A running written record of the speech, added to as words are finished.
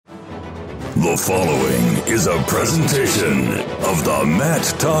The following is a presentation of the Mat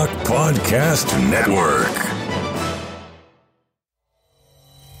Talk Podcast Network.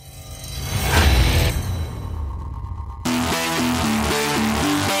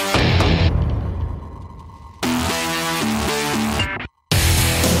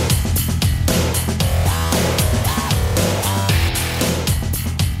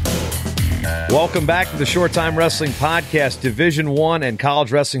 Welcome back to the Short Time Wrestling Podcast. Division I and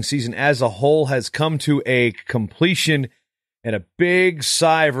college wrestling season as a whole has come to a completion, and a big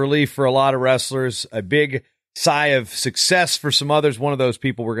sigh of relief for a lot of wrestlers, a big sigh of success for some others. One of those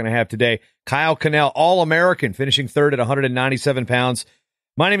people we're going to have today, Kyle Conel, All-American, finishing third at 197 pounds.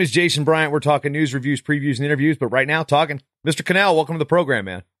 My name is Jason Bryant. We're talking news, reviews, previews, and interviews, but right now talking Mr. Conel. Welcome to the program,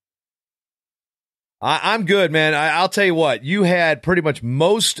 man. I'm good, man. I'll tell you what, you had pretty much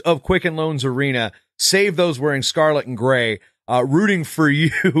most of Quicken Loans Arena, save those wearing scarlet and gray, rooting for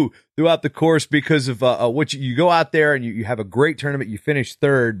you throughout the course because of what you go out there and you have a great tournament. You finish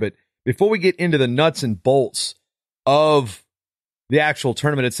third. But before we get into the nuts and bolts of the actual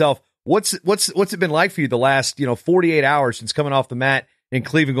tournament itself, what's it been like for you the last 48 hours since coming off the mat in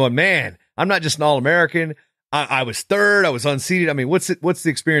Cleveland, going, man, I'm not just an All-American. I was third. I was unseated. I mean, what's the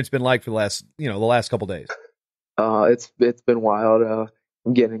experience been like for the last couple days? It's been wild.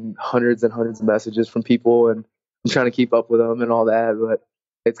 I'm getting hundreds and hundreds of messages from people, and I'm trying to keep up with them and all that. But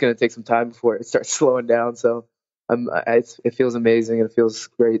it's going to take some time before it starts slowing down. So it feels amazing, and it feels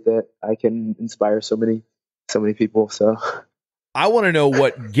great that I can inspire so many people. So I want to know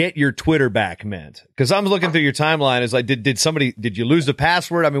what "get your Twitter back" meant, because I'm looking through your timeline. Is like, did you lose the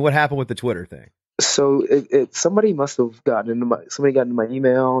password? I mean, what happened with the Twitter thing? So somebody must have got into my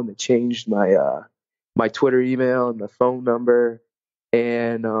email, and they changed my my Twitter email and my phone number,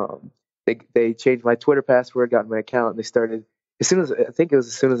 and they changed my Twitter password, got my account, and they started as soon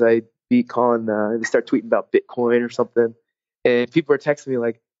as I beat Colin, they start tweeting about Bitcoin or something, and people are texting me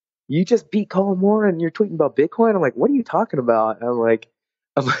like, "You just beat Colin Moore and you're tweeting about Bitcoin?" I'm like, "What are you talking about?" And I'm like,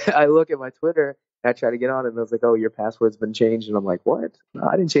 I look at my Twitter. I tried to get on it, and I was like, "Oh, your password's been changed." And I'm like, "What? No,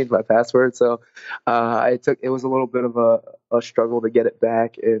 I didn't change my password." So it was a little bit of a struggle to get it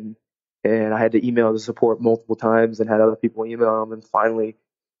back, and I had to email the support multiple times and had other people email them, and finally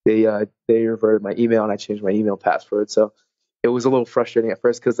they reverted my email, and I changed my email password. So it was a little frustrating at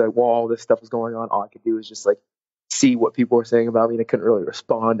first because while all this stuff was going on, all I could do was just like see what people were saying about me, and I couldn't really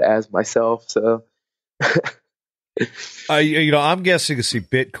respond as myself. So. I'm guessing to see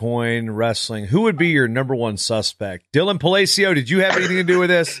Bitcoin wrestling. Who would be your number one suspect? Dylan Palacio? Did you have anything to do with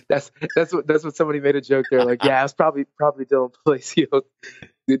this? That's what somebody made a joke there. Like, yeah, it's probably Dylan Palacio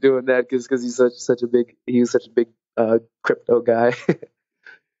doing that because he's such a big crypto guy.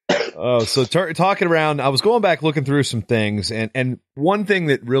 So talking around, I was going back looking through some things, and one thing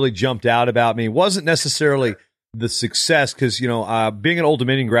that really jumped out about me wasn't necessarily the success, because being an Old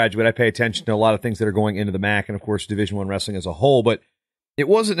Dominion graduate, I pay attention to a lot of things that are going into the MAC and of course Division I wrestling as a whole, but it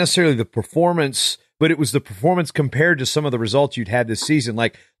wasn't necessarily the performance, but it was the performance compared to some of the results you'd had this season.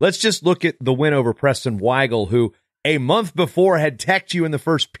 Like, let's just look at the win over Preston Weigel, who a month before had teched you in the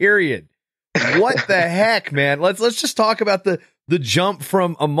first period. What the heck, man? Let's just talk about the jump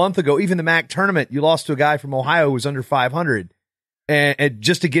from a month ago. Even the MAC tournament, you lost to a guy from Ohio who was under 500, and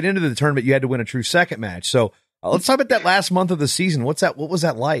just to get into the tournament, you had to win a true second match. So let's talk about that last month of the season. What was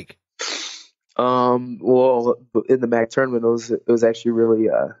that like? Well, in the MAC tournament, it was actually really,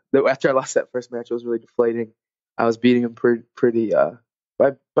 after I lost that first match, it was really deflating. I was beating him pretty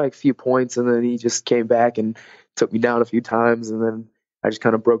by a few points, and then he just came back and took me down a few times, and then I just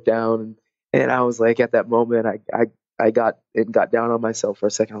kind of broke down, and I was like, at that moment, I got down on myself for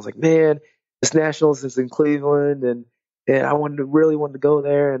a second. I was like, man, this Nationals is in Cleveland, and I really wanted to go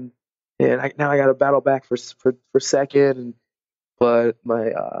there, and now I got to battle back for second, but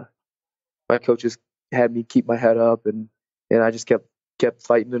my coaches had me keep my head up, and I just kept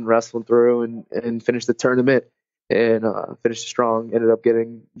fighting and wrestling through, and finished the tournament, and finished strong. Ended up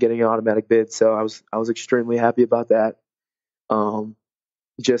getting an automatic bid, so I was extremely happy about that.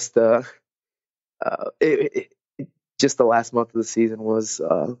 Just the last month of the season was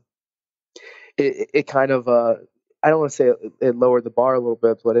it kind of I don't want to say it lowered the bar a little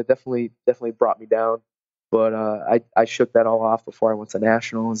bit, but it definitely brought me down. But I shook that all off before I went to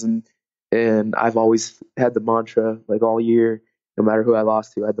nationals, and I've always had the mantra, like all year, no matter who I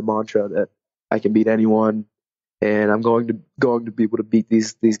lost to, I had the mantra that I can beat anyone, and I'm going to be able to beat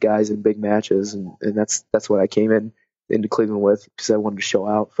these guys in big matches, and that's what I came into Cleveland with, because I wanted to show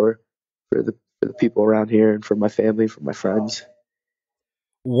out for the people around here, and for my family, for my friends.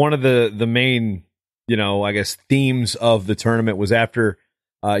 One of the main, I guess, themes of the tournament was after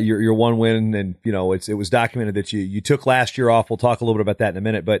your one win, and it was documented that you took last year off. We'll talk a little bit about that in a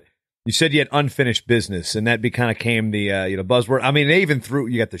minute, but you said you had unfinished business, and that kind of came the buzzword. I mean, they even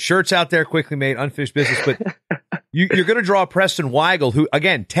you got the shirts out there, quickly made unfinished business, but you're going to draw Preston Weigel, who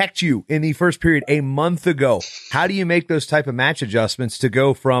again teched you in the first period a month ago. How do you make those type of match adjustments to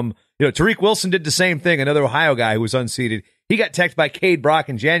go from Tariq Wilson did the same thing, another Ohio guy who was unseeded. He got teched by Cade Brock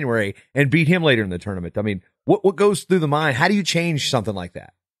in January and beat him later in the tournament. I mean, what goes through the mind? How do you change something like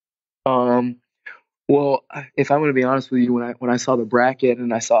that? Well, if I'm going to be honest with you, when I saw the bracket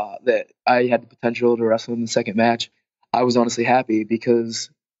and I saw that I had the potential to wrestle in the second match, I was honestly happy because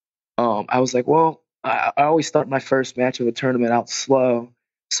I was like, well, I always start my first match of a tournament out slow,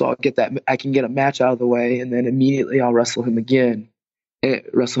 so I can get a match out of the way, and then immediately I'll wrestle him again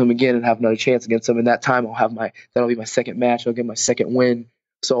and have another chance against him. And that time that'll be my second match. I'll get my second win,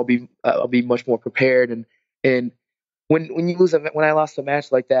 so I'll be much more prepared. And when I lost a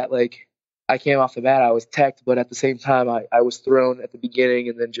match like that, like I came off the mat, I was teched, but at the same time, I was thrown at the beginning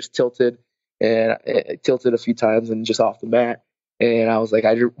and then just tilted a few times and just off the mat. And I was like,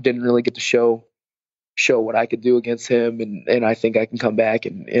 I didn't really get to show what I could do against him. And I think I can come back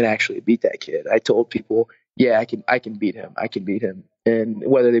and actually beat that kid. I told people, yeah, I can beat him. I can beat him. And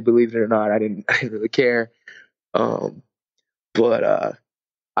whether they believed it or not, I didn't really care. But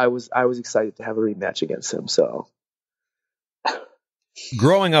I was excited to have a rematch against him. So.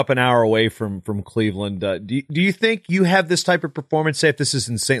 Growing up an hour away from Cleveland, do you think you have this type of performance, say if this is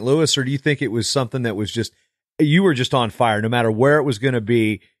in St. Louis, or do you think it was something that was just, you were just on fire, no matter where it was going to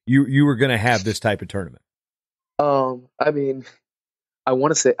be, you were going to have this type of tournament? I mean,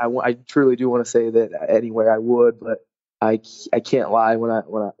 I truly do want to say that anywhere I would, but I can't lie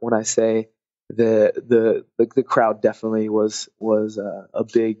when I say the crowd definitely was a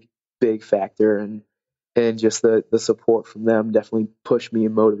big factor, and just the support from them definitely pushed me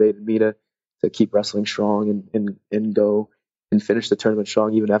and motivated me to keep wrestling strong and go and finish the tournament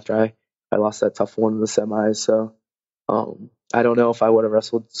strong, even after I lost that tough one in the semis. So I don't know if I would have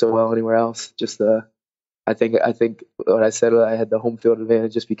wrestled so well anywhere else. Just I think what I said, I had the home field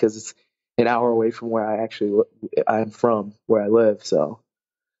advantage just because it's an hour away from where I'm from, where I live. So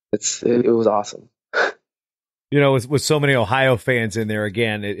it was awesome. With so many Ohio fans in there,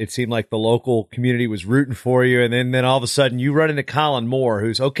 again, it seemed like the local community was rooting for you. And then all of a sudden you run into Colin Moore,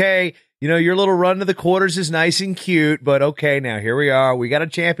 who's okay. Your little run to the quarters is nice and cute, but okay, now here we are. We got a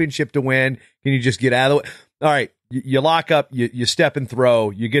championship to win. Can you just get out of the way? All right. You lock up, you step and throw,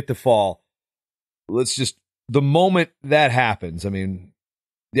 you get the fall. The moment that happens, I mean,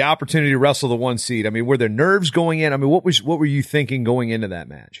 the opportunity to wrestle the one seed. I mean, were there nerves going in? I mean, what were you thinking going into that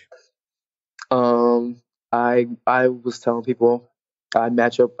match? I was telling people I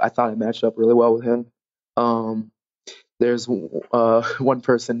thought I matched up really well with him. There's one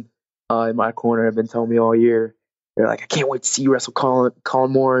person in my corner have been telling me all year. They're like, I can't wait to see you wrestle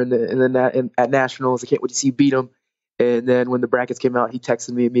Colin Moore at Nationals. I can't wait to see you beat him. And then when the brackets came out, he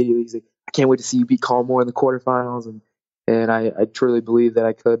texted me immediately. He's like, I can't wait to see you beat Colin Moore in the quarterfinals. And I truly believe that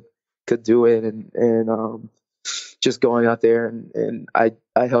I could do it. And just going out there and I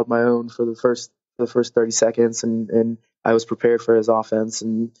held my own for the first 30 seconds, and I was prepared for his offense,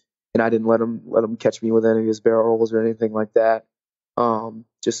 and I didn't let him catch me with any of his barrel rolls or anything like that.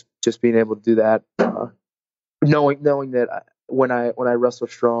 Just being able to do that, knowing that when I wrestle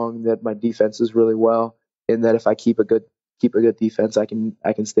strong, that my defense is really well, and that if I keep a good defense, I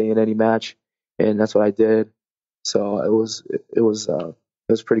can stay in any match, and that's what I did. So it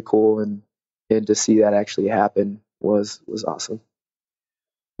was pretty cool, and to see that actually happen was awesome.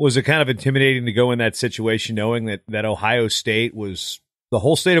 Was it kind of intimidating to go in that situation, knowing that Ohio State was the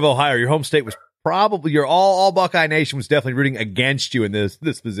whole state of Ohio, your home state was probably your all Buckeye Nation was definitely rooting against you in this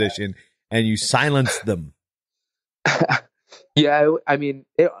position, and you silenced them? Yeah, I mean,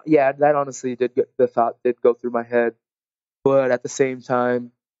 that honestly the thought did go through my head, but at the same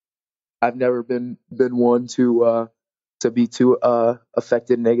time, I've never been one to be too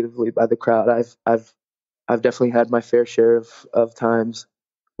affected negatively by the crowd. I've definitely had my fair share of times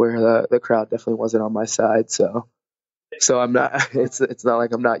where the crowd definitely wasn't on my side. So I'm not. It's not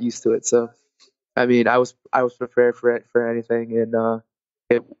like I'm not used to it. So I mean, I was prepared for anything, and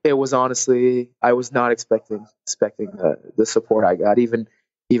it was honestly, I was not expecting the support I got, even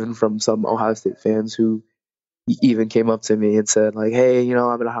from some Ohio State fans who even came up to me and said like, hey,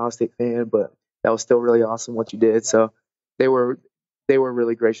 I'm an Ohio State fan, but that was still really awesome what you did. So they were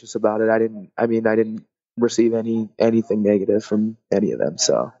really gracious about it. I didn't receive anything negative from any of them.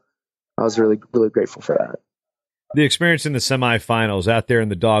 So I was really, really grateful for that. The experience in the semifinals out there in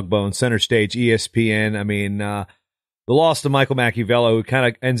the dog bone center stage, ESPN. I mean, the loss to Michael Machiavello, who kind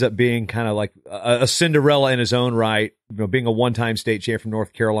of ends up being kind of like a Cinderella in his own right, being a one-time state champ from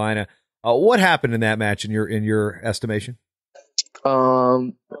North Carolina. What happened in that match in your estimation?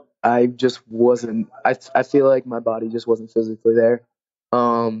 I just wasn't. I feel like my body just wasn't physically there.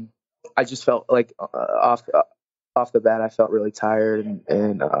 I just felt like off the bat, I felt really tired,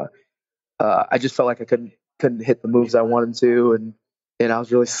 and I just felt like I couldn't hit the moves I wanted to, and I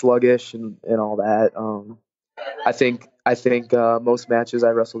was really sluggish and all that. I think most matches I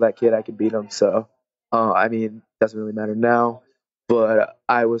wrestled that kid, I could beat him. So I mean, doesn't really matter now, but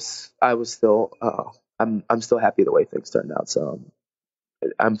I was still I'm still happy the way things turned out. So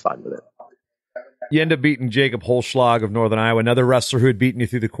I'm fine with it. You end up beating Jacob Holschlag of Northern Iowa, another wrestler who had beaten you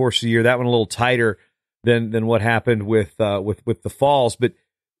through the course of the year. That one a little tighter than what happened with the Falls, but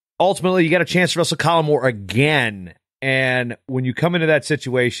ultimately you got a chance to wrestle Colin Moore again. And when you come into that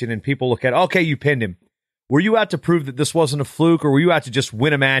situation and people look at, okay, you pinned him. Were you out to prove that this wasn't a fluke, or were you out to just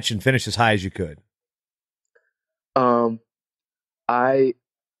win a match and finish as high as you could? I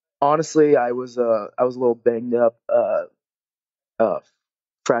honestly I was a little banged up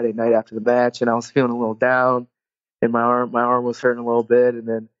Friday night after the match, and I was feeling a little down, and my arm was hurting a little bit. And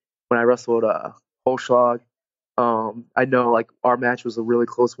then when I wrestled Holschlag, I know like our match was a really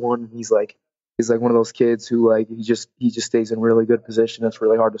close one. He's like one of those kids who like he just stays in really good position. It's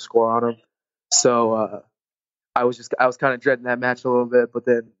really hard to score on him. So I was kind of dreading that match a little bit, but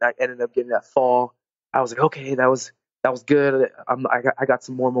then I ended up getting that fall. I was like, okay, that was good. I got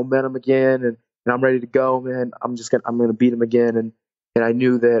some more momentum again, and I'm ready to go, man. I'm gonna beat him again, and I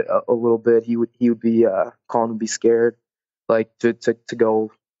knew that a little bit he would be calling to be scared, like to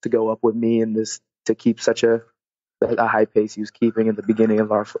go up with me and this to keep such a high pace he was keeping at the beginning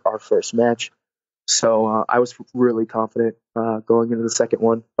of our first match. So I was really confident going into the second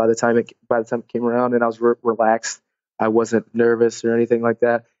one. By the time it came around, and I was relaxed, I wasn't nervous or anything like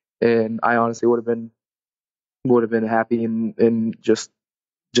that, and I honestly would have been happy and just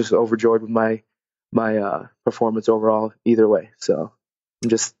overjoyed with my performance overall either way. So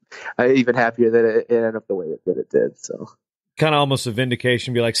I even happier that it ended up the way that it did. So Kind of almost a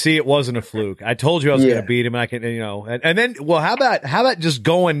vindication, be like, see, it wasn't a fluke. I told you I was going to beat him, and I can, and then, well, how about just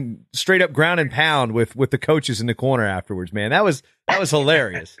going straight up ground and pound with the coaches in the corner afterwards, man? That was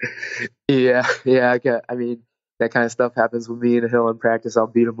hilarious. yeah. I mean, that kind of stuff happens with me and Hill in practice. I'll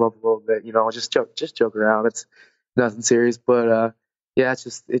beat him up a little bit, I'll just joke around. It's nothing serious, but yeah,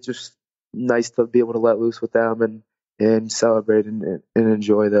 it's just nice to be able to let loose with them and celebrate and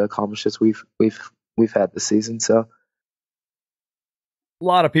enjoy the accomplishments we've had this season. So. A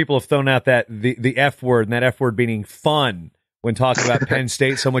lot of people have thrown out the F word, and that F word meaning fun when talking about Penn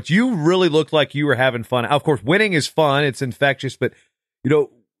State so much. You really looked like you were having fun. Of course, winning is fun; it's infectious. But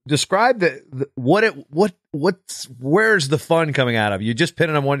describe where's the fun coming out of you? Just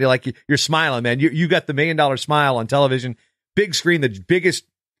pinning on one day, like you're smiling, man. You got the $1 million smile on television, big screen, the biggest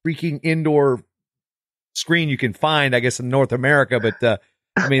freaking indoor screen you can find, I guess, in North America. But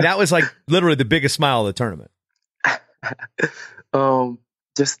I mean, that was like literally the biggest smile of the tournament.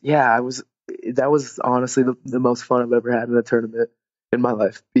 That was honestly the most fun I've ever had in a tournament in my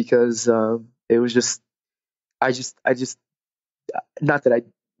life, because it was just I just not that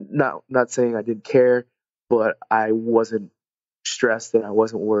not saying I didn't care, but I wasn't stressed and I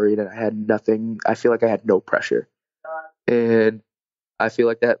wasn't worried, and I had nothing. I feel like I had no pressure, and I feel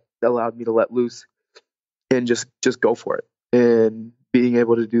like that allowed me to let loose and just go for it. And being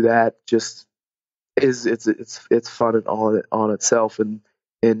able to do that just it's fun on itself, and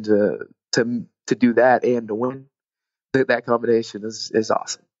to do that and to win, that combination is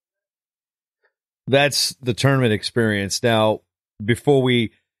awesome. That's the tournament experience. Now, before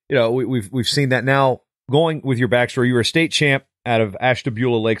we've seen that. Now, going with your backstory, you were a state champ out of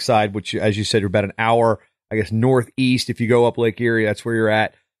Ashtabula Lakeside, which, as you said, you're about an hour, I guess, northeast. If you go up Lake Erie, that's where you're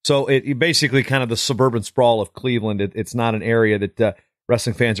at. So it basically kind of the suburban sprawl of Cleveland. It's not an area that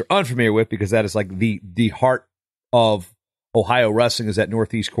wrestling fans are unfamiliar with, because that is like the heart of Ohio wrestling, is that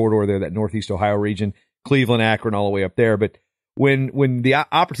northeast corridor there, that northeast Ohio region, Cleveland, Akron, all the way up there. But when the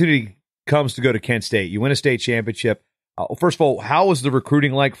opportunity comes to go to Kent State, you win a state championship. First of all, how was the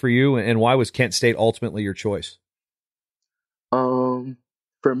recruiting like for you, and why was Kent State ultimately your choice?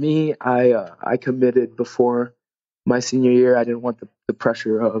 For me, I committed before my senior year. I didn't want the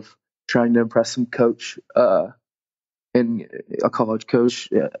pressure of trying to impress some coach, and a college coach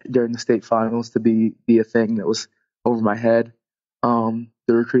during the state finals to be a thing that was over my head. The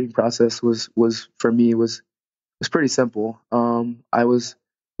recruiting process was for me was pretty simple. I was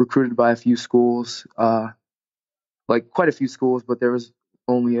recruited by a few schools, like quite a few schools, but there was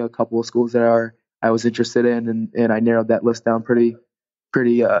only a couple of schools that I was interested in, and I narrowed that list down pretty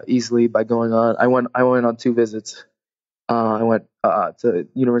easily by going on. I went on 2 visits. I went to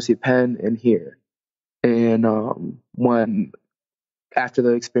University of Penn and here, and when after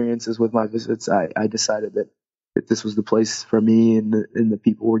the experiences with my visits, I decided that this was the place for me, and the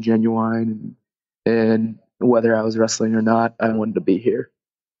people were genuine, and whether I was wrestling or not, I wanted to be here.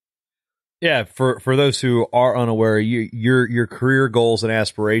 Yeah, for those who are unaware, your career goals and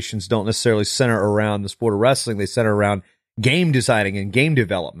aspirations don't necessarily center around the sport of wrestling. They center around game designing and game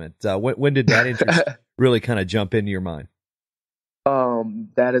development. When did that interest really kind of jump into your mind?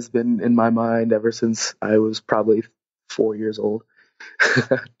 That has been in my mind ever since I was probably 4 years old.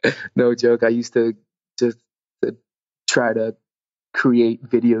 No joke. I used to just to try to create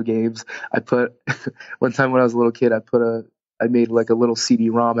video games. I put one time when I was a little kid, I made like a little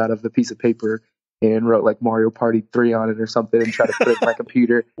CD-ROM out of a piece of paper and wrote like Mario Party 3 on it or something and tried to put it in my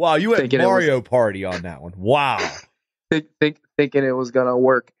computer. Wow, you went Mario Party on that one. Wow. Thinking it was gonna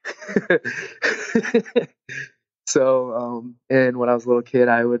work. So, and when I was a little kid,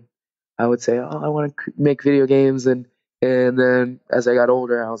 I would say, "Oh, I want to make video games," and then as I got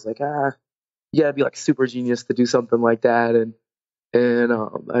older, I was like, you gotta be like super genius to do something like that, and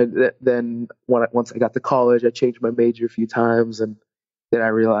then once I got to college, I changed my major a few times, and then I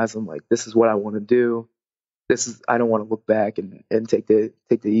realized I'm like, this is what I want to do. I don't want to look back and take the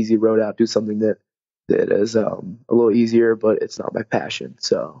easy road out, do something that is a little easier, but it's not my passion.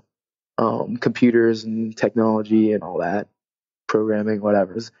 So computers and technology and all that, programming,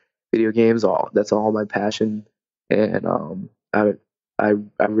 whatever's video games, that's all my passion, and I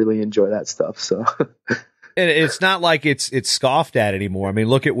really enjoy that stuff. So. And it's not like it's scoffed at anymore. I mean,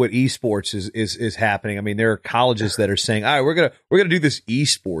 look at what esports is happening. I mean, there are colleges that are saying, all right, we're gonna do this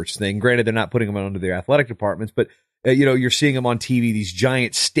esports thing. Granted, they're not putting them under their athletic departments, but you're seeing them on TV, these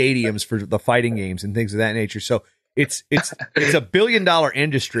giant stadiums for the fighting games and things of that nature. So it's a $1 billion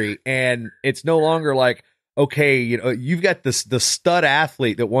industry, and it's no longer like, okay, you've got the stud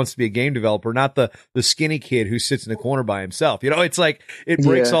athlete that wants to be a game developer, not the skinny kid who sits in the corner by himself. It's like it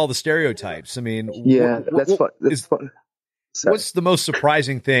breaks all the stereotypes. I mean, that's fun. That's fun. What's the most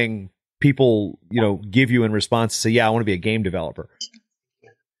surprising thing people give you in response to say, "Yeah, I want to be a game developer"?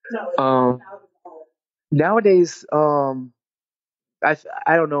 Nowadays, I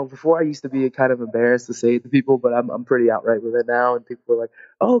don't know. Before I used to be kind of embarrassed to say it to people, but I'm pretty outright with it now, and people are like,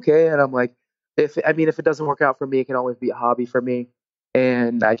 "Oh, okay," and I'm like, if it doesn't work out for me, it can always be a hobby for me,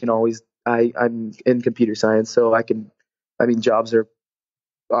 and I can always I'm in computer science, so jobs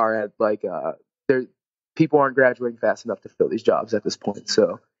are at like there people aren't graduating fast enough to fill these jobs at this point.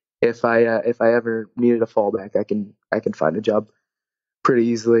 So if I ever needed a fallback, I can find a job pretty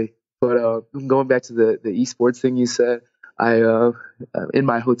easily. But going back to the esports thing you said, I in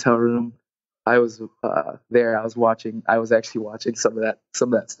my hotel room, I was there. I was actually watching some of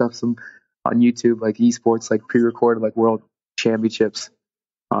that stuff on YouTube, like esports, like pre-recorded, like world championships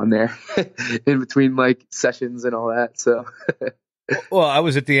on there in between like sessions and all that. So. Well, I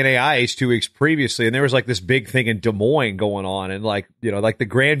was at the NAIH 2 weeks previously, and there was like this big thing in Des Moines going on, and like like the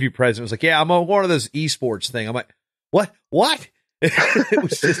Grandview president was like, "Yeah, I'm on one of those esports thing." I'm like, "What?" It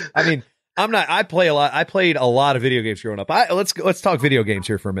was just, I played a lot of video games growing up. Let's talk video games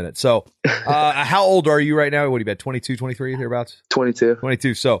here for a minute. So, how old are you right now? What are you about? 22, 23, thereabouts? 22.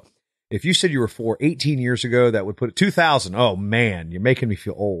 22. So, if you said you were 18 years ago, that would put it 2000. Oh man, you're making me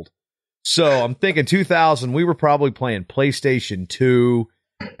feel old. So I'm thinking 2000, we were probably playing PlayStation 2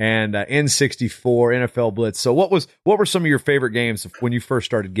 and N64, NFL Blitz. So what were some of your favorite games when you first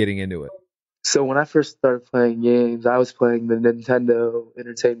started getting into it? So when I first started playing games, I was playing the Nintendo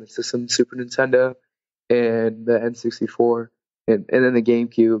Entertainment System, Super Nintendo, and the N64, and then the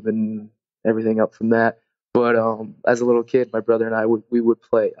GameCube and everything up from that. But as a little kid, my brother and I would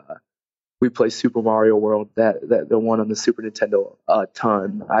play Super Mario World, that the one on the Super Nintendo, a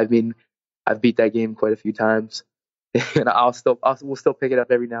ton. I've beat that game quite a few times, and we'll still pick it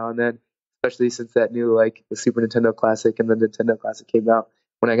up every now and then, especially since that new like the Super Nintendo Classic and the Nintendo Classic came out.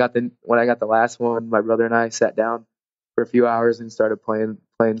 When I got the last one, my brother and I sat down for a few hours and started playing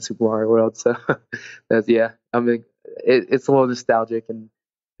Super Mario World. So it's a little nostalgic, and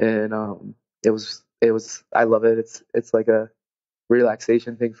it was I love it. It's like a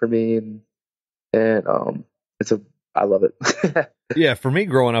relaxation thing for me, and I love it. Yeah, for me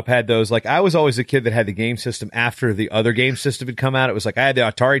growing up, had those, like, I was always a kid that had the game system after the other game system had come out. It was like I had the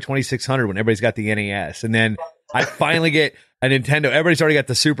Atari 2600 when everybody's got the NES, and then I finally get a Nintendo. Everybody's already got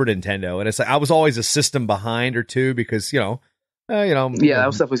the Super Nintendo, and it's like I was always a system behind or two because Yeah,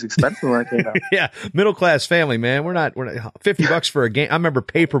 that stuff was expensive when I came out. Yeah, middle class family, man. We're not $50 for a game. I remember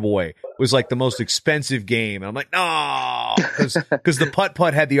Paperboy was like the most expensive game. And I'm like, no, because the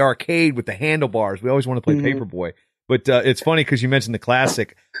putt had the arcade with the handlebars. We always want to play Paperboy. But it's funny because you mentioned the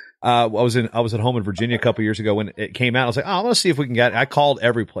classic. I was at home in Virginia a couple years ago when it came out. I was like, oh, I'm gonna see if we can get it. I called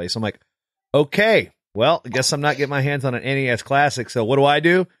every place. I'm like, okay, well, I guess I'm not getting my hands on an NES Classic. So what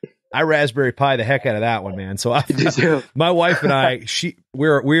do? I Raspberry Pi the heck out of that one, man. So my wife and I,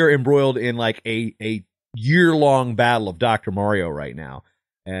 we're embroiled in like a year-long battle of Dr. Mario right now.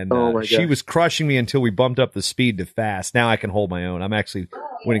 And she was crushing me until we bumped up the speed to fast. Now I can hold my own. I'm actually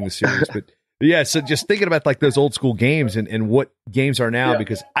winning the series. But yeah, so just thinking about like those old school games and what games are now,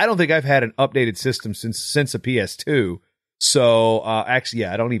 because I don't think I've had an updated system since a PS2. So actually,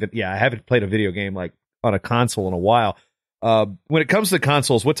 I haven't played a video game like on a console in a while. When it comes to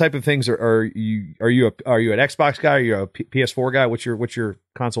consoles, what type of things are you an Xbox guy? Are you a PS4 guy? What's your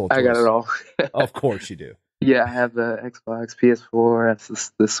console choice? I got it all. Of course you do. Yeah, I have the Xbox, PS4, I have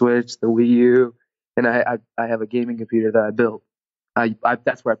the Switch, the Wii U, and I have a gaming computer that I built. I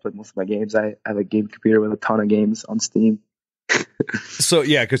that's where I play most of my games. I have a game computer with a ton of games on Steam. So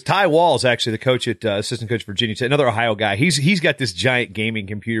yeah, because Ty Wall is actually the coach at assistant coach at Virginia Tech, another Ohio guy. He's got this giant gaming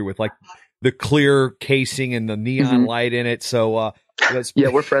computer with like the clear casing and the neon light in it. So yeah,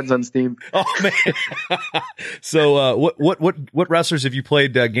 we're friends on Steam. Oh man! So what wrestlers have you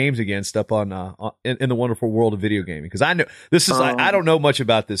played games against up on in the wonderful world of video gaming? Because I know this is I don't know much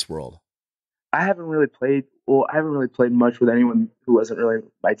about this world. I haven't really played much with anyone who wasn't really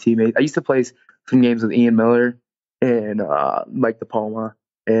my teammate. I used to play some games with Ian Miller and Mike DePalma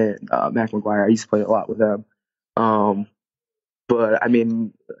and Mac McGuire. I used to play a lot with them. But I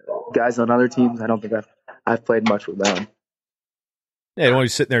mean, guys on other teams, I don't think I've played much with them. Yeah, you want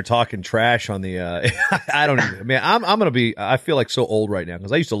to sitting there talking trash on the. I don't even. Man, I'm gonna be. I feel like so old right now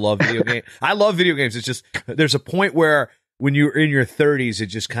because I used to love video games. I love video games. It's just there's a point where when you're in your 30s,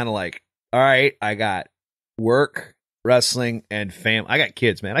 it's just kind of like, all right, I got work, wrestling, and fam. I got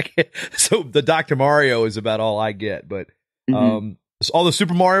kids, man. So the Dr. Mario is about all I get. But so all the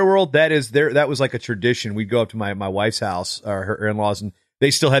Super Mario World, that was like a tradition. We'd go up to my wife's house or her in-laws, and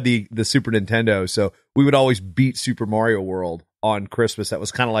they still had the Super Nintendo. So we would always beat Super Mario World on Christmas. That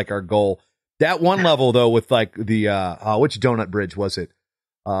was kind of like our goal. That one level though, with like the which donut bridge was it?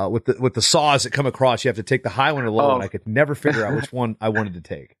 With the saws that come across, you have to take the high one or the low one. I could never figure out which one I wanted to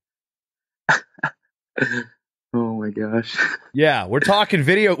take. Oh my gosh. Yeah, we're talking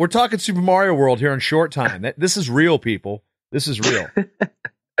Super Mario World here in short time. This is real, people. This is real.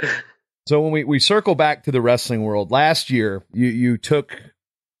 So when we circle back to the wrestling world, last year you took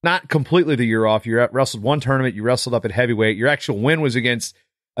not completely the year off. You wrestled one tournament. You wrestled up at heavyweight. Your actual win was against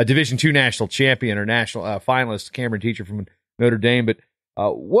a Division II national champion or national finalist, Cameron Teacher from Notre Dame. But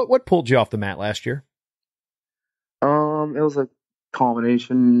what pulled you off the mat last year? It was a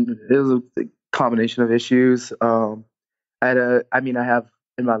combination. It was a combination of issues. I have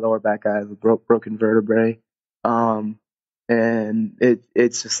in my lower back, I have a broken vertebrae. And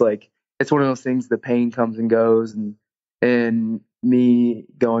it's just like, it's one of those things, the pain comes and goes, and me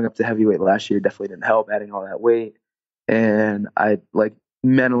going up to heavyweight last year definitely didn't help, adding all that weight. And I like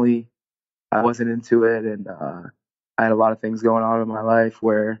mentally, I wasn't into it. And, I had a lot of things going on in my life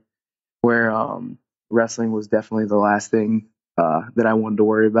where wrestling was definitely the last thing, that I wanted to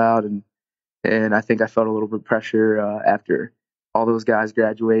worry about. And I think I felt a little bit of pressure, after all those guys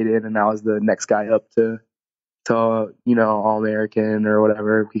graduated and I was the next guy up to All-American or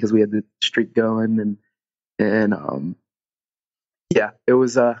whatever, because we had the streak going and it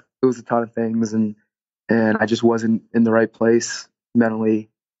was a ton of things and I just wasn't in the right place mentally,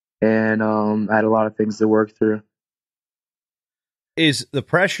 and I had a lot of things to work through. Is the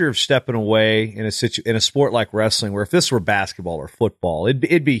pressure of stepping away in a sport like wrestling, where if this were basketball or football,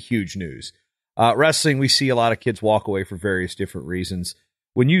 it'd be huge news. Wrestling, we see a lot of kids walk away for various different reasons.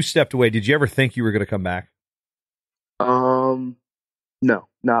 When you stepped away, did you ever think you were going to come back? No,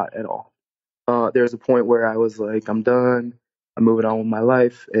 not at all. There was a point where I was like, I'm done. I'm moving on with my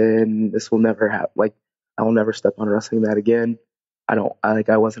life, and this will never happen. Like, I will never step on a wrestling mat again.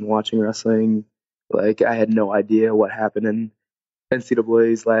 I wasn't watching wrestling. Like, I had no idea what happened in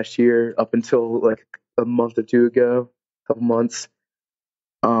NCAA's last year up until like a month or two ago, a couple months.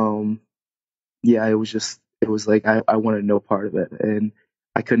 It was like I wanted no part of it, and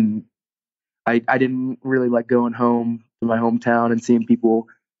I couldn't. I didn't really like going home to my hometown and seeing people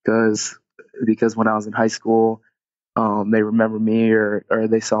because when I was in high school, they remember me or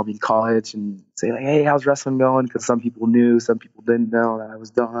they saw me in college and say like, "Hey, how's wrestling going?" Because some people knew, some people didn't know that I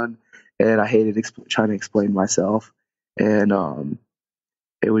was done, and I hated trying to explain myself. and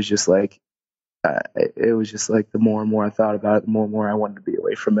it was just like it was just like the more and more I thought about it, the more and more I wanted to be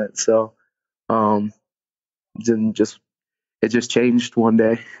away from it. So um, didn't just it just changed one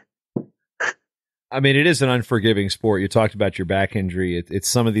day. I mean, it is an unforgiving sport. You talked about your back injury. It's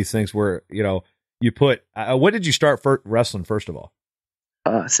some of these things where, you put, when did you start wrestling, first of all?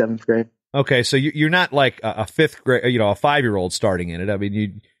 7th grade. Okay. So you're not like a fifth grade, a 5-year-old starting in it. I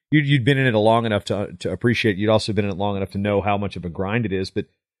mean, you'd been in it long enough to appreciate it. You'd also been in it long enough to know how much of a grind it is. But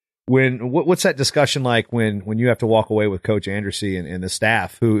what's that discussion like when you have to walk away with Coach Andersey and the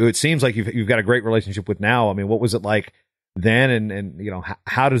staff, who it seems like you've got a great relationship with now? I mean, what was it like then? And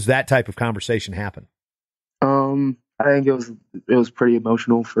how does that type of conversation happen? I think it was pretty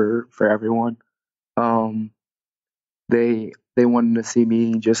emotional for everyone. Um, they wanted to see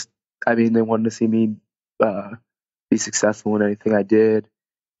me they wanted to see me uh, be successful in anything I did,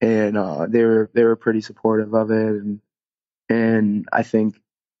 and they were pretty supportive of it, and I think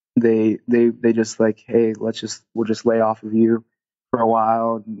they just like, hey, we'll just lay off of you for a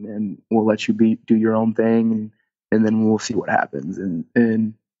while, and we'll let you do your own thing, and then we'll see what happens,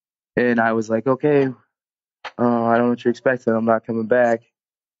 and I was like, okay, I don't know what you're expecting. I'm not coming back.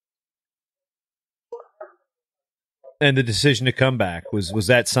 And the decision to come back, was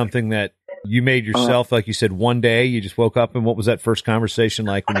that something that you made Uh, yourself? Like you said, one day you just woke up, and what was that first conversation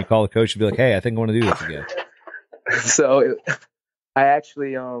like when you call the coach and be like, "Hey, I think I want to do this again"? so I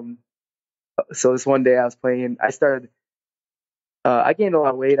actually so this one day I was playing. I started. I gained a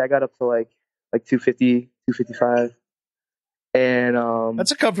lot of weight. I got up to like 250, 255, and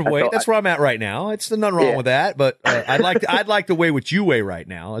That's a comfortable I weight. felt. That's where I'm at right now. It's nothing wrong Yeah. with that, but I'd like to weigh what you weigh right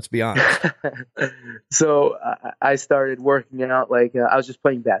now. Let's be honest. So I started working out. Like I was just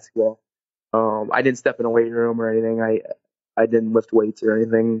playing basketball. I didn't step in a weight room or anything. I didn't lift weights or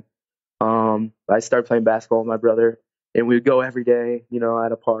anything. I started playing basketball with my brother, and we would go every day,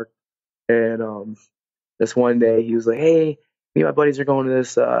 at a park. And this one day, he was like, "Hey, me and my buddies are going to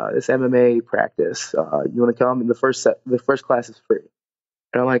this MMA practice. You want to come?" And the first class is free.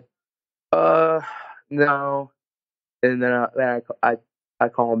 And I'm like, "Uh, no." And then I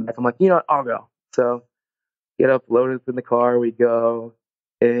call him back. I'm like, "You know what? I'll go." So get up, load up in the car, we go,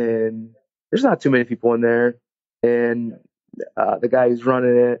 and there's not too many people in there. And the guy who's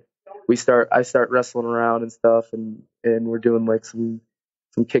running it, I start wrestling around and stuff, and we're doing like some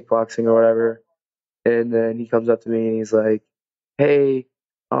kickboxing or whatever. And then he comes up to me and he's like, "Hey,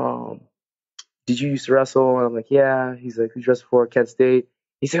 um, did you used to wrestle?" And I'm like, "Yeah." He's like, "Who'd you wrestle for?" Kent State.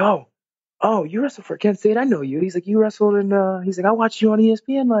 He's like, "Oh, you wrestled for Kent State? I know you." He's like, "You wrestled in." He's like, "I watched you on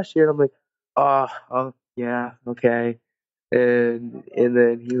ESPN last year." And I'm like, "Oh, yeah, okay." And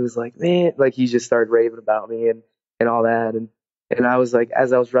then he was like, "Man," like he just started raving about me and all that, and I was like,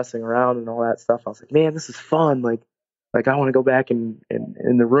 as I was wrestling around and all that stuff, I was like, "Man, this is fun." Like I want to go back and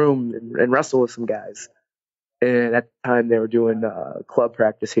in the room and wrestle with some guys. And at the time they were doing club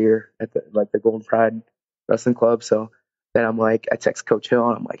practice here at the Golden Pride Wrestling Club. So then I text Coach Hill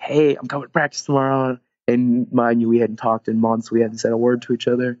and I'm like, "Hey, I'm coming to practice tomorrow." And mind you, we hadn't talked in months. We hadn't said a word to each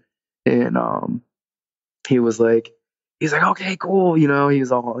other. And he was like, he's like, "Okay, cool."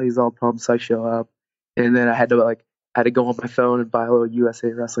 He's all pumped. So I show up, and then I had to go on my phone and buy a little USA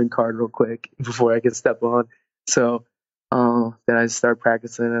Wrestling card real quick before I could step on. So then I started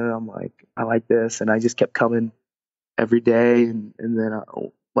practicing, and I'm like, I like this, and I just kept coming every day, and then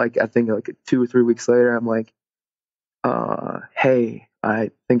I think like 2 or 3 weeks later, I'm like, hey,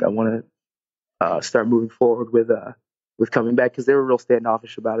 I think I want to start moving forward with coming back, because they were real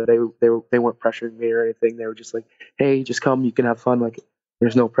standoffish about it. They weren't pressuring me or anything. They were just like, "Hey, just come. You can have fun." Like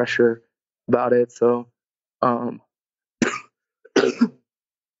there's no pressure about it. So um,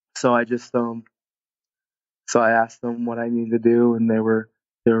 so I just so I asked them what I needed to do, and they were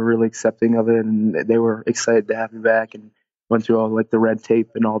really accepting of it, and they were excited to have me back, and went through all like the red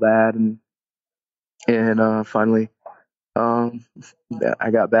tape and all that, and finally um,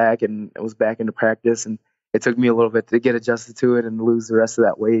 I got back and I was back into practice, and it took me a little bit to get adjusted to it and lose the rest of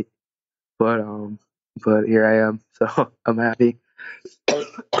that weight, but here I am, so I'm happy.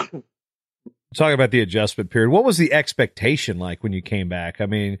 Talking about the adjustment period, what was the expectation like when you came back? I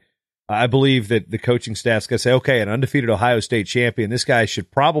mean, I believe that the coaching staff's going to say, okay, an undefeated Ohio State champion, this guy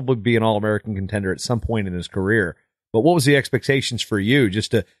should probably be an All-American contender at some point in his career. But what was the expectations for you,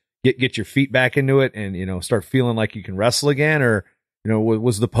 just to get your feet back into it and, start feeling like you can wrestle again? Or,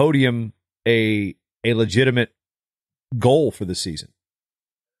 was the podium a legitimate goal for the season?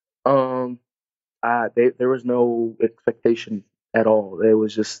 Um, there was no expectation at all. It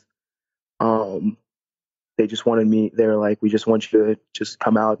was just um, they just wanted me. They were like, "We just want you to just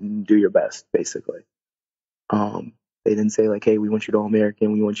come out and do your best," basically. They didn't say like, hey, we want you to All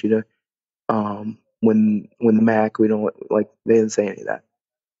American, we want you to win the MAC. We don't like. They didn't say any of that.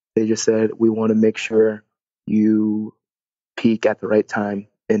 They just said we want to make sure you peak at the right time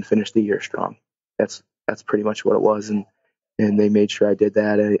and finish the year strong. That's pretty much what it was, and they made sure I did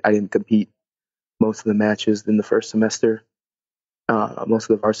that. I didn't compete most of the matches in the first semester, most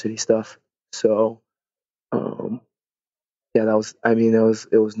of the varsity stuff. So, yeah, that was. I mean,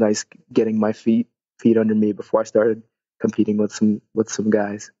 it was nice getting my feet under me before I started competing with some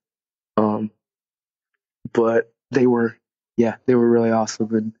guys. But they were really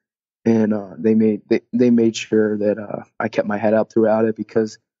awesome, and they made sure that I kept my head up throughout it,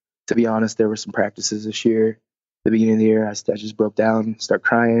 because to be honest, there were some practices this year. At the beginning of the year, I just broke down, start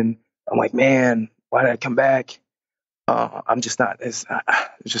crying. I'm like, man, why did I come back? I'm just not. It's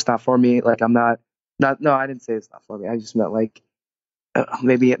just not for me. Like I'm not. No, I didn't say it's not for me. I just meant like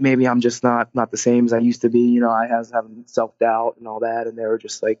maybe I'm just not the same as I used to be. You know, I was having self doubt and all that, and they were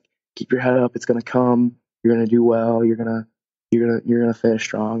just like, keep your head up. It's gonna come. You're gonna do well. You're gonna finish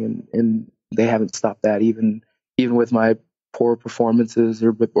strong, and they haven't stopped that. Even with my poor performances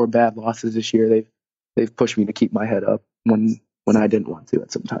or bad losses this year, they've pushed me to keep my head up when I didn't want to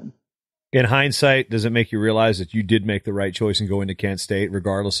at some time. In hindsight, does it make you realize that you did make the right choice in going to Kent State,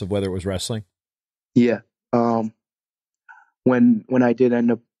 regardless of whether it was wrestling? Yeah. When I did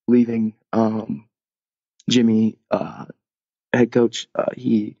end up leaving, Jimmy, head coach,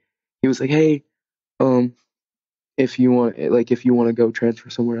 he was like, "Hey, if you want to go transfer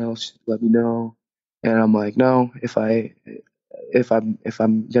somewhere else, let me know." And I'm like, "No, if I'm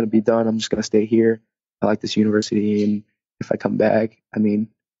gonna be done, I'm just gonna stay here. I like this university, and if I come back,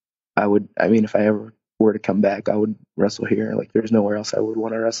 if I ever were to come back, I would wrestle here. Like, there's nowhere else I would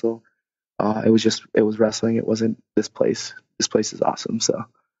want to wrestle. It was wrestling. It wasn't this place. This place is awesome." So.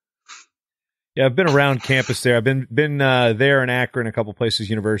 Yeah, I've been around campus there. I've been there in Akron, a couple places,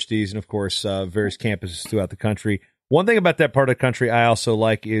 universities, and of course, various campuses throughout the country. One thing about that part of the country I also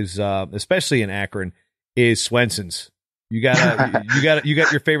like is, especially in Akron, is Swenson's. You got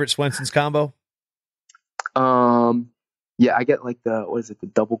your favorite Swenson's combo? Yeah, I get like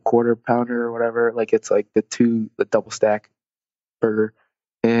the double quarter pounder or whatever. Like it's like the double stack burger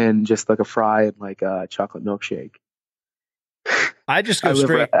and just like a fry and like a chocolate milkshake. I just go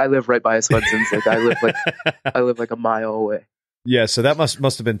straight. I live right by a Swenson's. Like I live like a mile away. Yeah, so that must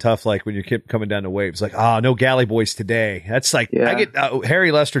have been tough. Like when you kept coming down to Waves, like, no Galley Boys today. That's like, yeah. I get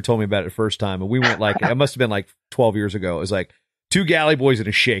Harry Lester told me about it the first time, and we went like it must have been like 12 years ago. It was like 2 Galley Boys and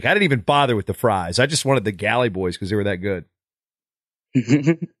a shake. I didn't even bother with the fries. I just wanted the Galley Boys because they were that good.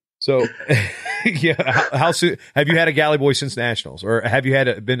 So, yeah, how soon have you had a Galley Boy since Nationals, or have you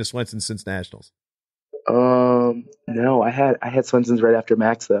been to Swenson's since Nationals? No, I had Swenson's right after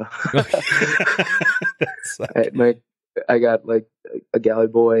Max though. I got like a Galley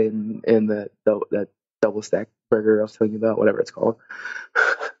Boy and that double stack burger I was telling you about, whatever it's called.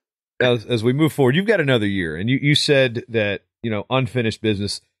 As we move forward, you've got another year, and you said that, unfinished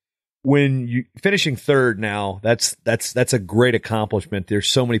business. When you finishing third now, that's a great accomplishment. There's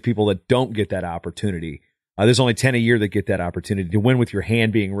so many people that don't get that opportunity. There's only 10 a year that get that opportunity to win with your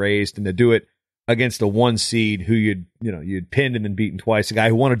hand being raised and to do it against a 1 seed who you'd pinned and then beaten twice. A guy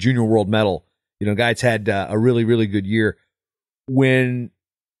who won a junior world medal. Guy's had a really, really good year. What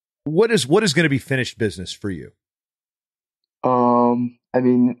is going to be finished business for you? I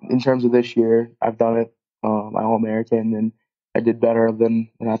mean, in terms of this year, I've done it. I'm All-American, and I did better than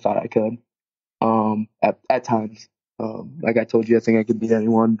I thought I could. At times, like I told you, I think I could beat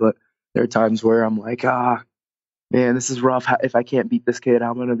anyone, but there are times where I'm like, man, this is rough. If I can't beat this kid,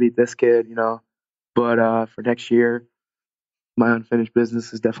 I'm gonna beat this kid, But for next year, my unfinished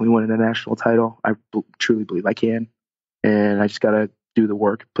business is definitely winning a national title. I truly believe I can, and I just gotta do the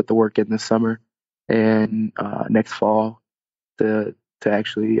work, put the work in this summer and next fall to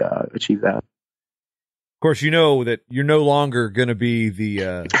actually achieve that. Of course, you know that you're no longer going to be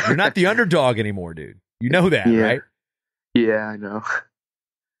you're not the underdog anymore, dude. You know that, yeah. Right? Yeah, I know.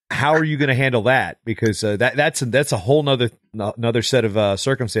 How are you going to handle that? Because that's a whole another set of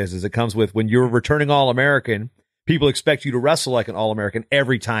circumstances that comes with when you're returning All-American. People expect you to wrestle like an All-American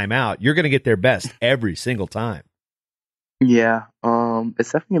every time out. You're going to get their best every single time. Yeah,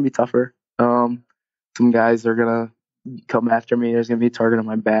 it's definitely going to be tougher. Some guys are going to come after me. There's going to be a target on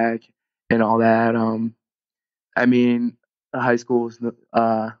my back and all that. I mean, high school isn't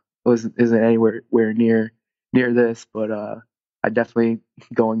anywhere near this, but I definitely,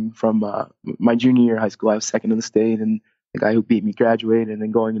 going from my junior year of high school, I was second in the state, and the guy who beat me graduated, and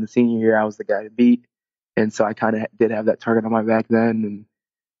then going into senior year, I was the guy to beat, and so I kind of did have that target on my back then,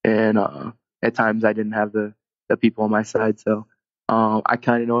 and at times I didn't have the the people on my side. So I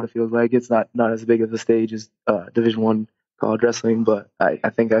kind of know what it feels like. It's not as big of a stage as Division One college wrestling, but I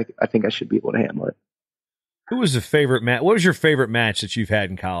think I should be able to handle it. Who was the favorite match? What was your favorite match that you've had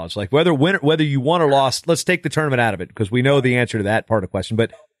in college? Like whether you won or lost. Let's take the tournament out of it because we know the answer to that part of the question.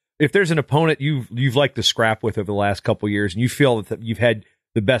 But if there's an opponent you've liked to scrap with over the last couple of years, and you feel that you've had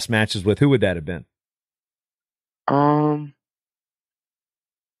the best matches with, who would that have been?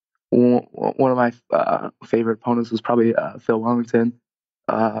 One of my favorite opponents was probably Phil Wellington.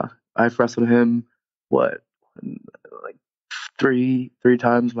 I've wrestled him like three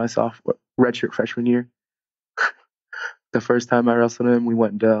times my sophomore redshirt freshman year. The first time I wrestled him, we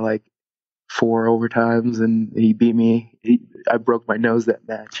went into like 4 overtimes, and he beat me. I broke my nose that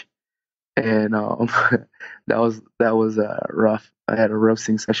match, and that was rough. I had a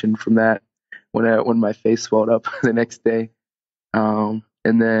roasting session from that when my face swelled up the next day.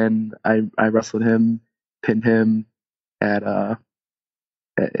 And then I wrestled him, pinned him at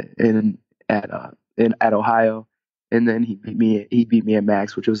at Ohio, and then he beat me at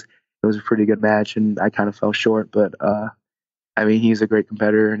Max, which was a pretty good match, and I kind of fell short, but I mean, he's a great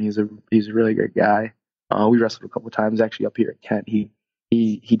competitor, and he's a really great guy. We wrestled a couple of times actually up here at Kent.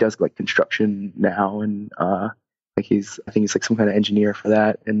 He does like construction now, and I think he's like some kind of engineer for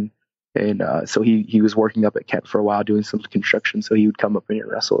that, and so he was working up at Kent for a while doing some construction, so he would come up here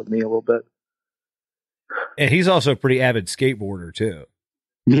and wrestle with me a little bit. And he's also a pretty avid skateboarder too.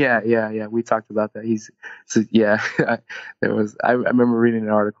 Yeah. We talked about that. I remember reading an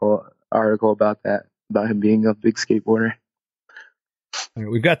article about that, about him being a big skateboarder. All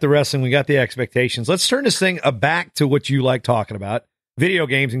right, we've got the wrestling, we got the expectations. Let's turn this thing back to what you like talking about, video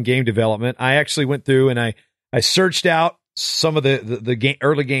games and game development. I actually went through and I searched out some of the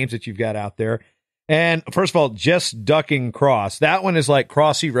early games that you've got out there. And first of all, Just Ducking Cross. That one is like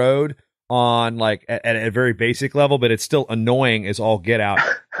Crossy Road on like at a very basic level, but it's still annoying as all get out.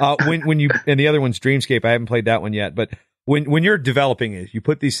 When you, and the other one's Dreamscape. I haven't played that one yet, but when you're developing it, you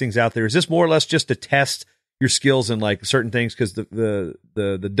put these things out there. Is this more or less just to test your skills in like certain things? Because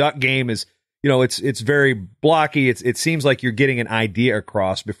the duck game is, it's very blocky. It seems like you're getting an idea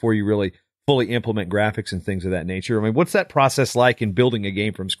across before you really fully implement graphics and things of that nature. I mean, what's that process like in building a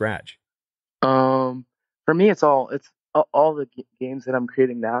game from scratch? For me, it's all the games that I'm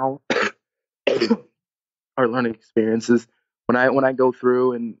creating now are learning experiences. When I go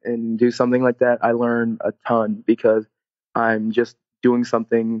through and do something like that, I learn a ton because I'm just doing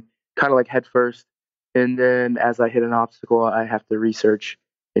something kind of like head first. And then as I hit an obstacle, I have to research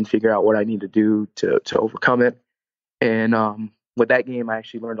and figure out what I need to do to overcome it. And with that game, I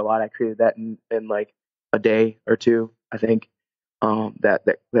actually learned a lot. I created that in like a day or two, I think.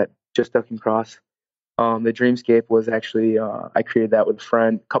 That Just Ducking Cross. The Dreamscape was actually I created that with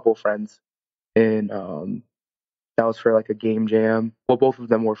a couple of friends, and that was for like a game jam. Well, both of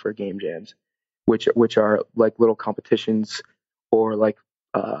them were for game jams, which are like little competitions or like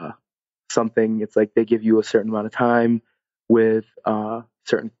something. It's like they give you a certain amount of time with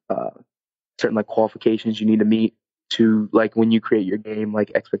certain like qualifications you need to meet to, like, when you create your game,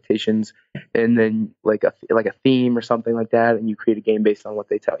 like expectations, and then like a theme or something like that, and you create a game based on what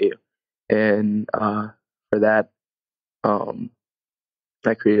they tell you. And for that,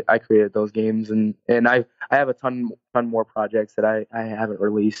 I created those games, and I have a ton more projects that I haven't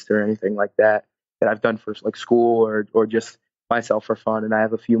released or anything like that I've done for like school or just myself for fun, and I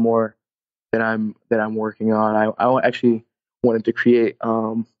have a few more that I'm working on. I actually wanted to create.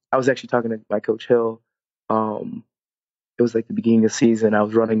 I was actually talking to my coach Hill. It was like the beginning of the season. I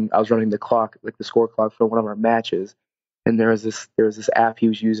was running the clock, like the score clock for one of our matches, and there was this app he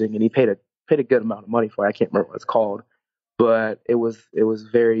was using, and he paid a good amount of money for it. I can't remember what it's called, but it was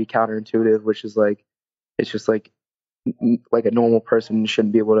very counterintuitive, which is like, it's just like a normal person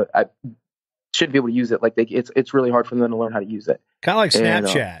shouldn't be able to use it. Like it's really hard for them to learn how to use it. Kind of like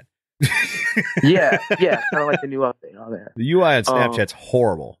Snapchat. Yeah, kind of like the new update on there. The UI on Snapchat's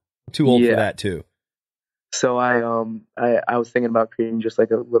horrible. I'm too old for that too. So I was thinking about creating just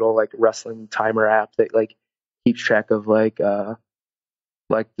like a little like wrestling timer app that like keeps track of like the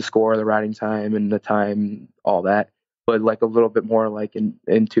score, the riding time, and the time, all that, but like a little bit more like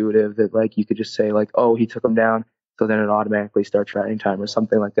intuitive, that like you could just say like, oh, he took him down, so then it automatically starts riding time or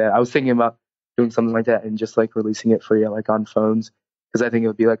something like that. I was thinking about doing something like that and just like releasing it for you like on phones, because I think it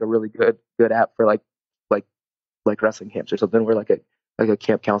would be like a really good app for like wrestling camps or something, where like a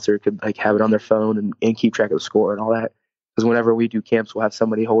camp counselor could like have it on their phone and keep track of the score and all that. Because whenever we do camps, we'll have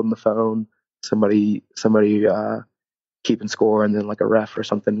somebody holding the phone, somebody keeping score, and then like a ref or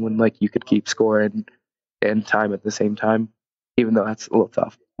something when like you could keep score and time at the same time, even though that's a little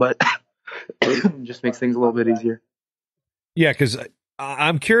tough. But Just makes things a little bit easier. Yeah, because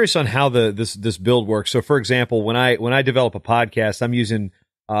I'm curious on how this build works. So, for example, when I develop a podcast, I'm using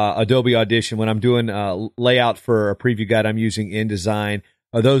Adobe Audition. When I'm doing layout for a preview guide, I'm using InDesign.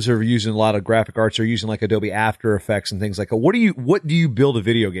 Those are using a lot of graphic arts. Are using like Adobe After Effects and things like that. What do you build a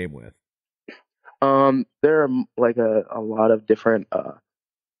video game with? There are like a lot of different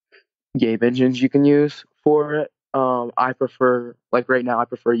game engines you can use for it. I prefer, like right now, I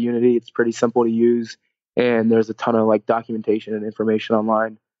prefer Unity. It's pretty simple to use, and there's a ton of like documentation and information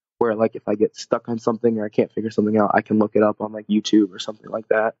online where like if I get stuck on something or I can't figure something out, I can look it up on like YouTube or something like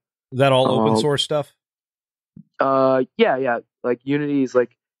that. Is that all open source stuff? Yeah. Like Unity is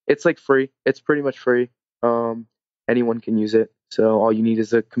like it's like free. It's pretty much free. Anyone can use it. So all you need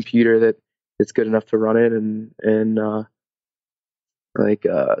is a computer that's good enough to run it and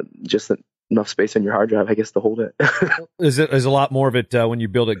just enough space on your hard drive, I guess, to hold it. Is a lot more of it when you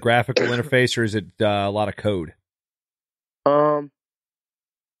build a graphical interface, or is it a lot of code?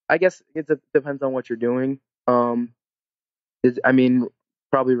 I guess it depends on what you're doing. I mean,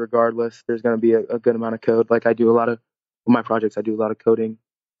 probably regardless, there's going to be a good amount of code. Like I do a lot of my projects, I do a lot of coding,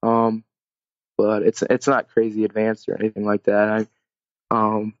 but it's not crazy advanced or anything like that.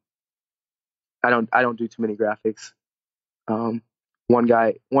 I don't do too many graphics. One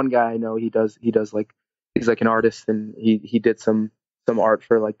guy I know, he does like, he's like an artist, and he did some art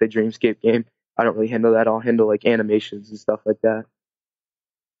for like the Dreamscape game. I don't really handle that. I'll handle like animations and stuff like that.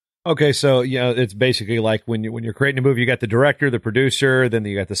 Okay, so it's basically like when you're creating a movie, you got the director, the producer, then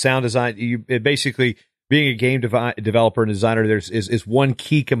you got the sound design. It basically, being a game developer and designer, is one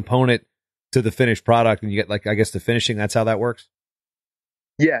key component to the finished product, and you get like, I guess, the finishing. That's how that works.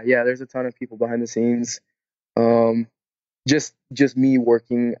 Yeah. There's a ton of people behind the scenes. Just me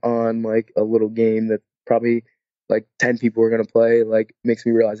working on like a little game that probably like 10 people are gonna play, like makes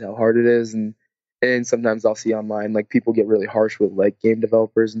me realize how hard it is. And sometimes I'll see online like people get really harsh with like game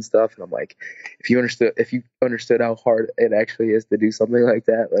developers and stuff, and I'm like, if you understood how hard it actually is to do something like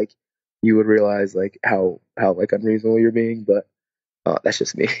that, like you would realize like how like unreasonable you're being. But that's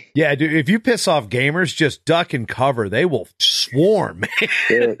just me. Yeah, dude, if you piss off gamers, just duck and cover. They will swarm.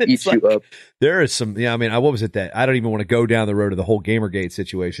 They'll eat you up. There is some, I mean, what was it that I don't even want to go down the road of the whole Gamergate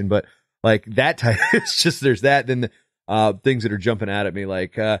situation, but like that type, it's just, there's that. Then the things that are jumping out at me,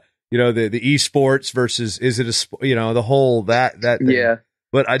 like, the esports versus, is it the whole, that thing. Yeah.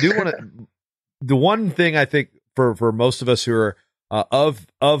 But I do want to, the one thing I think for most of us who are of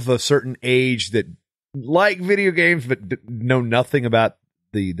a certain age that like video games but know nothing about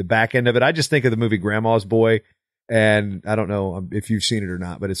the back end of it, I just think of the movie Grandma's Boy, and I don't know if you've seen it or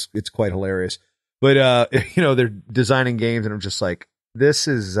not, but it's quite hilarious. But they're designing games, and I'm just like, this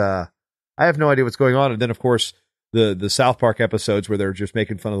is I have no idea what's going on. And then of course the South Park episodes where they're just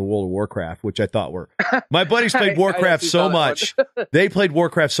making fun of the World of Warcraft, which I thought were, my buddies played Warcraft so much. They played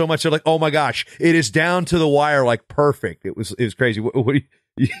Warcraft so much. They're like, oh my gosh, it is down to the wire, like perfect. It was crazy. What do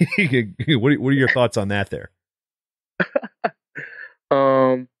you, what are your thoughts on that there?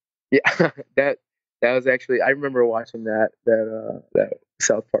 Yeah, that was actually, I remember watching that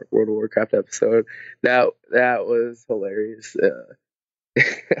South Park World of Warcraft episode. That was hilarious.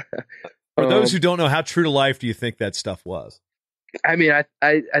 For those who don't know, how true to life do you think that stuff was? I mean, I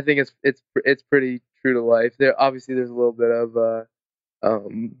think it's pretty true to life. There's a little bit of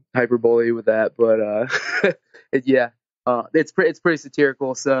hyperbole with that, but it's pretty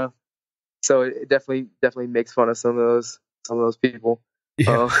satirical. So it definitely makes fun of some of those people.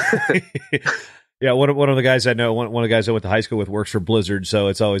 Yeah. Yeah, one of the guys I know, one of the guys I went to high school with works for Blizzard, so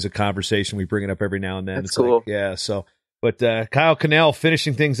it's always a conversation. We bring it up every now and then. That's it's cool. Like, yeah, so. But Kyle Conel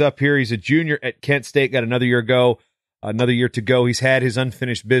finishing things up here. He's a junior at Kent State, got another year to go. He's had his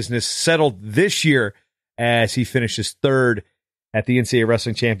unfinished business settled this year as he finishes third at the NCAA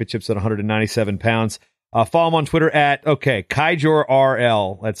Wrestling Championships at 197 pounds. Follow him on Twitter at, Kyjor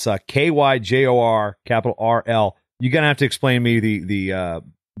RL. That's KYJOR, capital RL. You're going to have to explain to me the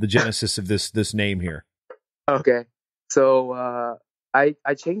genesis of this name here. Okay. So I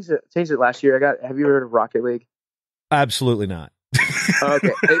changed it last year. Have you heard of Rocket League? Absolutely not.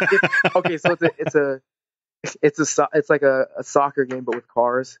 Okay. Okay. So it's like a soccer game, but with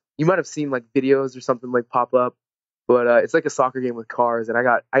cars. You might have seen like videos or something like pop up, but it's like a soccer game with cars. And I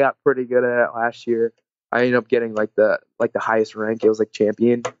got pretty good at it last year. I ended up getting like the highest rank. It was like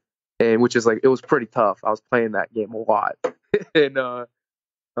champion, and which is like, it was pretty tough. I was playing that game a lot, and I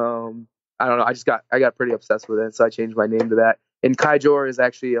don't know. I got pretty obsessed with it, so I changed my name to that. And Kyjor is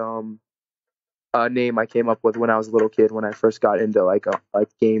actually a name I came up with when I was a little kid, when I first got into like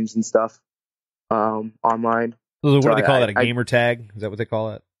games and stuff online. So what do they call that? A gamer tag? Is that what they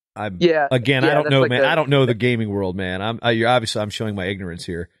call it? I'm Yeah. again, I don't that's know, like man. I don't know the gaming world, man. I'm showing my ignorance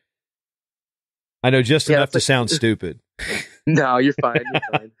here. I know just enough to sound stupid. No, you're fine. You're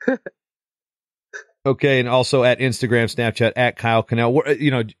fine. Okay, and also at Instagram, Snapchat, at Kyle Conel.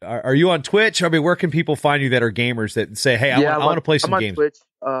 You know, are you on Twitch? I mean, where can people find you that are gamers that say, "Hey, I want to play some games"? I'm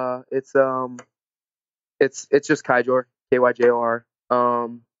on Twitch. It's just Kyjor, KYJOR.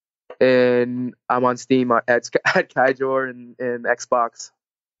 And I'm on Steam at Kyjor, and Xbox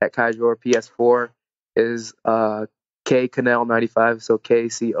at Kyjor. PS4 is K Conel 95, so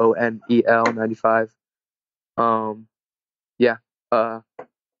KCONEL 95. Yeah.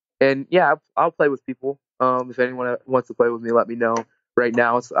 And yeah, I'll play with people. If anyone wants to play with me, let me know. Right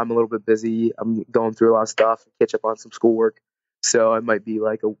now, I'm a little bit busy. I'm going through a lot of stuff, catch up on some schoolwork, so it might be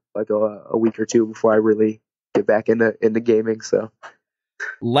like a week or two before I really get back into gaming. So,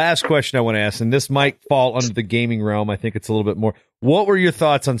 last question I want to ask, and this might fall under the gaming realm. I think it's a little bit more. What were your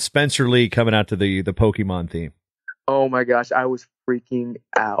thoughts on Spencer Lee coming out to the Pokemon theme? Oh my gosh, I was freaking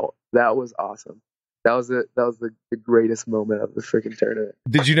out. That was awesome. That was the greatest moment of the freaking tournament.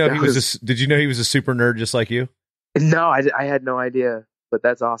 Did you know Did you know he was a super nerd just like you? No, I had no idea, but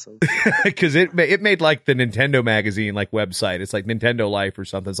that's awesome. Because it made like the Nintendo magazine like website. It's like Nintendo Life or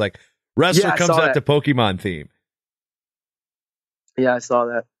something. It's like wrestler comes out to Pokemon theme. Yeah, I saw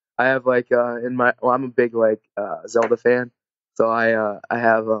that. I have like I'm a big like Zelda fan, so I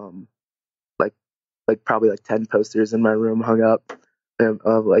have like probably like 10 posters in my room hung up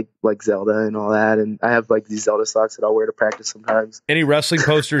of like Zelda and all that, and I have like these Zelda socks that I'll wear to practice sometimes. Any wrestling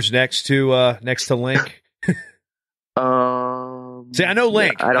posters next to Link? See, I know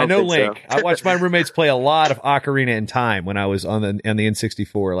Link. Yeah, I know Link. So. I watched my roommates play a lot of Ocarina in Time when I was on the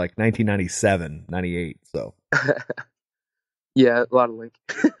N64, like 1997, 98. So yeah, a lot of Link.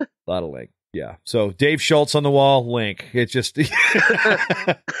 A lot of Link. Yeah. So Dave Schultz on the wall, Link. It's just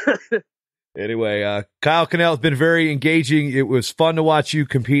anyway. Kyle Conel has been very engaging. It was fun to watch you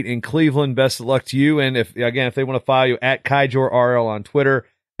compete in Cleveland. Best of luck to you. And if they want to follow you, at KaiJorRL on Twitter.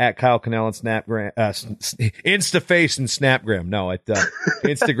 At Kyle Conel on Snapgram, Instaface and Snapgram. No, at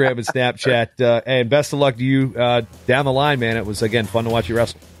Instagram and Snapchat. And best of luck to you down the line, man. It was, again, fun to watch you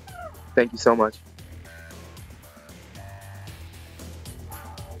wrestle. Thank you so much.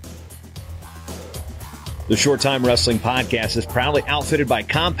 The Short Time Wrestling Podcast is proudly outfitted by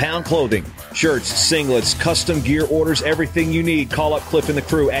Compound Clothing. Shirts, singlets, custom gear orders, everything you need. Call up Cliff and the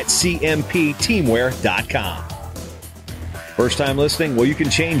crew at cmpteamwear.com. First time listening? Well, you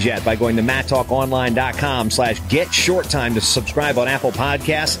can change that by going to MattTalkOnline.com/GetShortTime to subscribe on Apple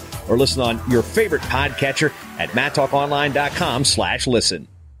Podcasts or listen on your favorite podcatcher at MattTalkOnline.com/listen.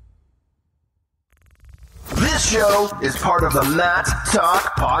 This show is part of the Matt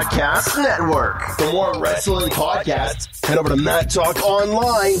Talk Podcast Network. For more wrestling podcasts, head over to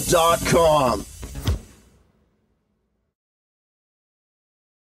MattTalkOnline.com.